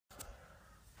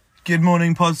Good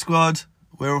morning, Pod Squad.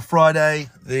 We're on Friday,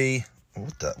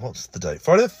 what's the date?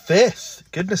 Friday the 5th.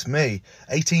 Goodness me.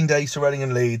 18 days to Reading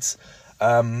and Leeds.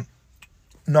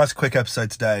 Nice quick episode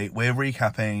today. We're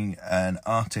recapping an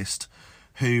artist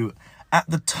who at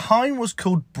the time was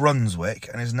called Brunswick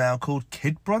and is now called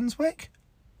Kid Brunswick,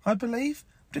 I believe.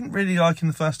 Didn't really like him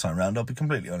the first time round, I'll be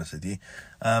completely honest with you.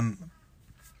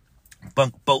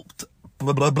 Bumped up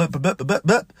the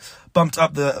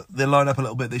lineup a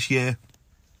little bit this year.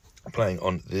 Playing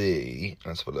on the,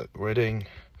 let's have a look, Reading,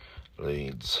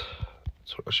 Leeds.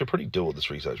 So I should probably do all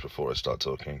this research before I start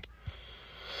talking.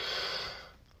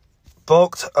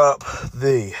 Bulked up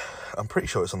the, I'm pretty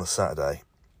sure it's on the Saturday.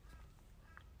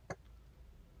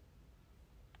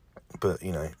 But,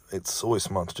 you know, it's always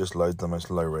smart to just load the most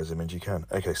low-res image you can.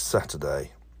 Okay,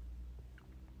 Saturday.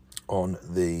 On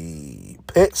the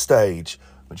pit stage,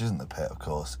 which isn't the pit, of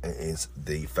course. It is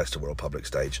the Festival World Public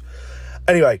stage.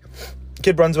 Anyway,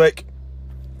 Kid Brunswick,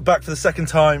 back for the second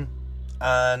time.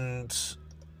 And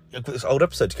I've got this old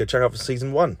episode to go check out for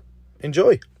season 1.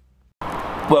 Enjoy.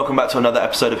 Welcome back to another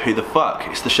episode of Who the Fuck.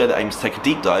 It's the show that aims to take a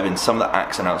deep dive in some of the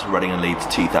acts announced for Reading and Leeds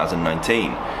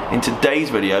 2019. In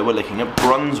today's video, we're looking at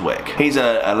Brunswick. He's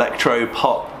an electro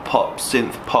pop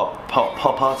synth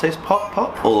pop artist,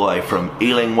 all the way from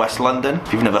Ealing, West London.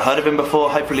 If you've never heard of him before,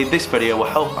 hopefully this video will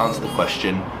help answer the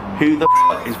question, who the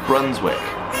fuck is Brunswick?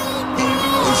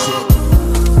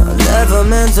 I never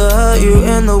meant to hurt you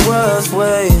in the worst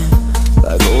way,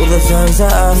 like all the times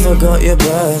that I forgot your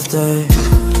birthday.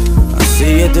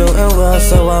 See you doing well,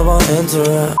 so I won't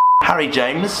interrupt. Harry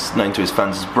James, known to his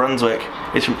fans as Brunswick,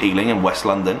 is from Ealing in West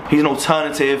London. He's an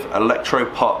alternative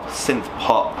electro-pop,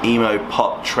 synth-pop,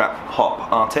 emo-pop,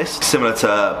 trap-pop artist, similar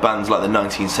to bands like the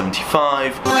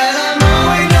 1975,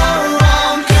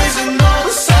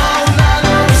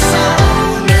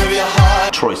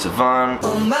 Troye Sivan,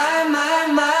 Oh my.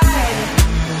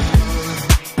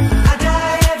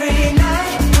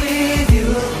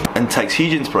 and takes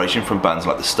huge inspiration from bands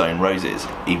like the Stone Roses,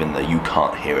 even though you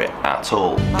can't hear it at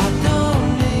all.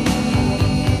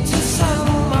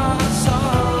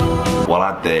 While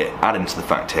adding to the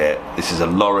fact here, this is a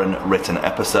Lauren written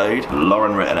episode.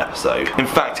 In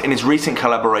fact, in his recent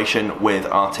collaboration with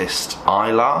artist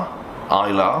Isla,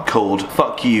 called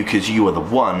Fuck You Cause You Are The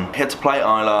One, he had to play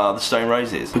Isla the Stone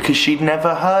Roses because she'd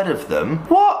never heard of them.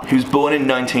 What? He was born in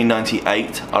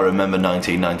 1998, I remember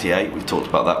 1998, we've talked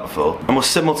about that before, and was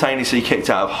simultaneously kicked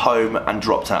out of home and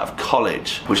dropped out of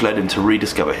college, which led him to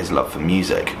rediscover his love for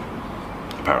music.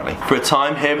 Apparently. For a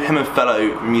time, him and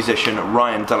fellow musician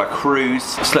Ryan Dela Cruz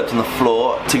slept on the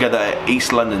floor together at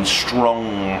East London Strong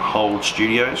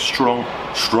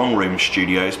Room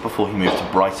Studios before he moved to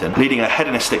Brighton, leading a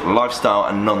hedonistic lifestyle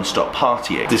and non-stop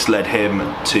partying. This led him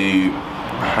to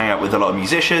hang out with a lot of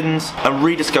musicians and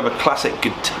rediscover classic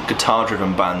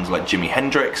guitar-driven bands like Jimi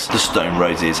Hendrix, the Stone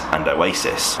Roses and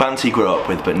Oasis. Bands he grew up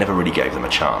with but never really gave them a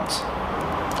chance.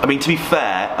 I mean, to be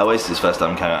fair, Oasis' first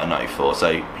album came out in '94,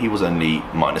 so he was only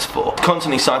 -4.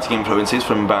 Constantly citing influences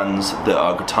from bands that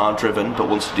are guitar-driven, but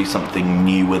wants to do something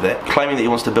new with it. Claiming that he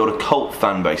wants to build a cult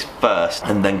fan base first,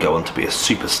 and then go on to be a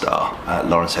superstar.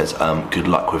 Lauren says, good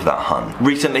luck with that, hun.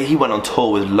 Recently, he went on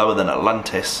tour with Lower Than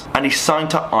Atlantis, and he's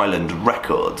signed to Island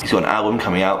Records. He's got an album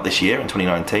coming out this year, in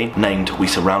 2019, named We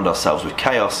Surround Ourselves With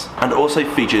Chaos, and also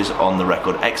features on the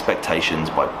record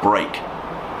Expectations by Break.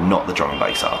 Not the drum and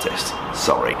bass artist,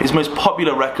 sorry. His most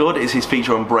popular record is his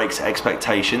feature on Break's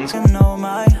Expectations.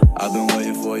 I've been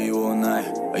waiting for you all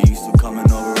night. I used to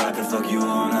coming over, I can fuck you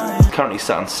all night. Currently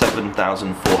sat on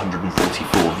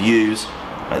 7,444 views,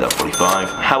 made that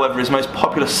 45. However, his most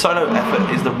popular solo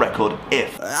effort is the record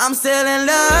If. I'm still in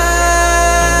love.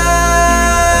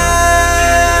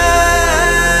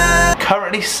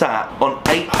 Currently sat on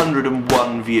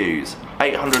 801 views.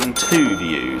 802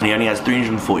 views, and he only has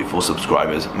 344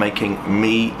 subscribers, making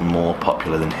me more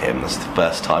popular than him. That's the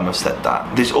first time I've said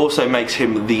that. This also makes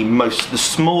him the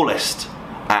smallest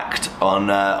act on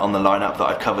the lineup that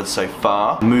I've covered so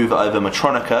far. Move over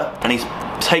Matronica, and he's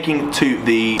taking to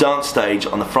the dance stage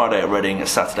on the Friday at Reading,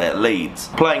 Saturday at Leeds,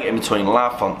 playing in between La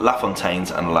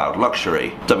Fontaine's and Loud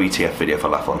Luxury. WTF video for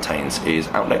La Fontaine's is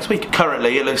out next week.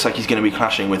 Currently, it looks like he's going to be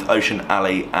clashing with Ocean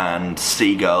Alley and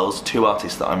Seagulls, two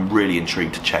artists that I'm really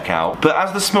intrigued to check out. But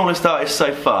as the smallest artist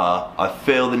so far, I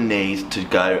feel the need to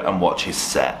go and watch his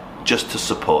set, just to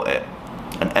support it.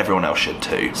 And everyone else should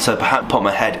too. So perhaps pop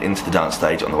my head into the dance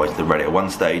stage on the way to the Radio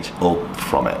 1 stage, or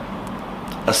from it.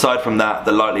 Aside from that,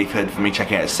 the likelihood for me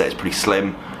checking out his set is pretty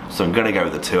slim, so I'm going to go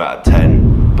with a 2 out of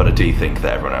 10, but I do think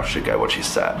that everyone else should go watch his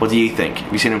set. What do you think?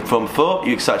 Have you seen him perform before? Are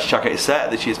you excited to check out his set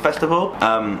at this year's festival?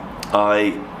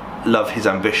 I love his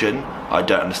ambition. I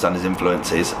don't understand his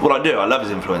influences. Well, I do. I love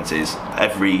his influences.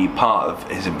 Every part of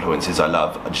his influences I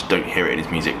love. I just don't hear it in his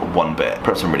music one bit.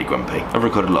 Perhaps I'm really grumpy. I've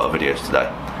recorded a lot of videos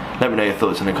today. Let me know your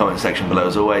thoughts in the comment section below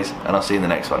as always, and I'll see you in the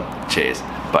next one. Cheers.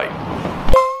 Bye.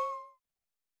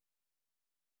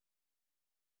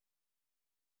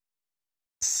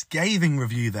 Scathing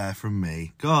review there from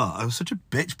me. God, I was such a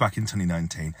bitch back in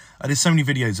 2019. I did so many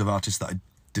videos of artists that I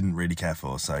didn't really care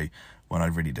for, so when I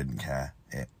really didn't care,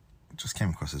 it just came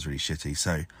across as really shitty.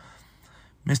 So,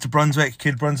 Mr. Brunswick,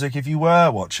 Kid Brunswick, if you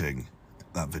were watching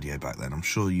that video back then, I'm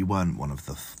sure you weren't one of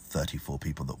the 34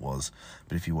 people that was,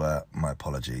 but if you were, my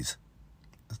apologies.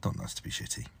 It's not nice to be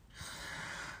shitty.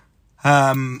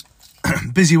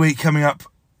 Busy week coming up.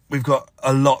 We've got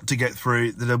a lot to get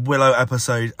through. The Willow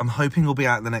episode, I'm hoping will be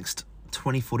out in the next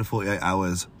 24 to 48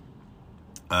 hours.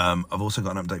 I've also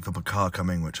got an update for Bakar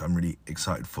coming, which I'm really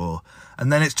excited for. And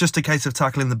then it's just a case of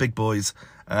tackling the big boys,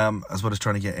 as well as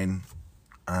trying to get in.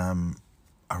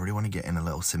 I really want to get in a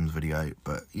little Sims video,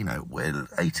 but, you know, we're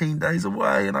 18 days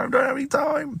away and I don't have any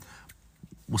time.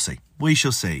 We'll see. We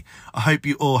shall see. I hope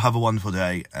you all have a wonderful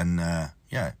day. And,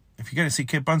 yeah, if you're going to see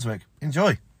Kid Brunswick,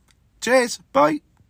 enjoy. Cheers. Bye.